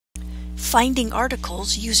Finding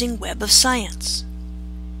articles using Web of Science.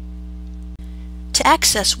 To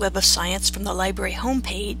access Web of Science from the library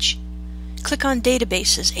homepage, click on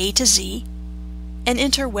Databases A to Z and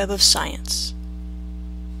enter Web of Science.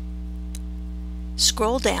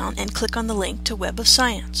 Scroll down and click on the link to Web of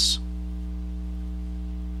Science.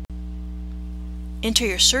 Enter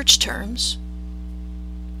your search terms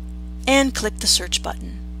and click the search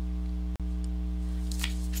button.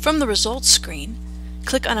 From the results screen,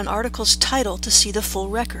 click on an article's title to see the full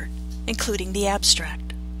record, including the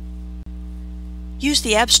abstract. Use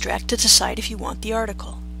the abstract to decide if you want the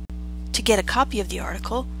article. To get a copy of the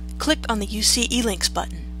article, click on the UC eLinks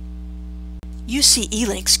button. UC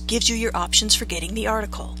eLinks gives you your options for getting the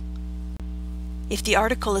article. If the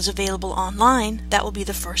article is available online, that will be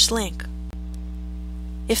the first link.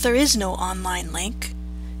 If there is no online link,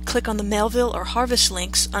 click on the Melville or Harvest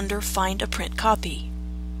links under Find a Print Copy.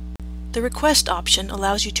 The Request option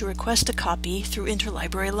allows you to request a copy through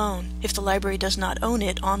interlibrary loan if the library does not own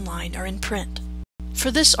it online or in print.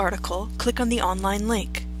 For this article, click on the online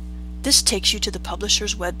link. This takes you to the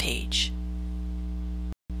publisher's webpage.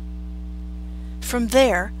 From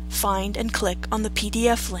there, find and click on the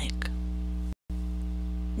PDF link.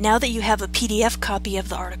 Now that you have a PDF copy of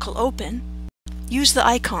the article open, use the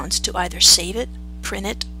icons to either save it, print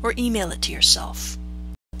it, or email it to yourself.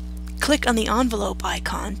 Click on the envelope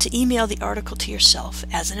icon to email the article to yourself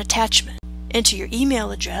as an attachment. Enter your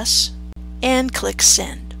email address and click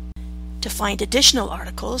Send. To find additional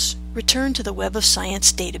articles, return to the Web of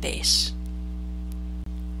Science database.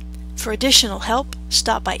 For additional help,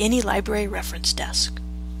 stop by any library reference desk.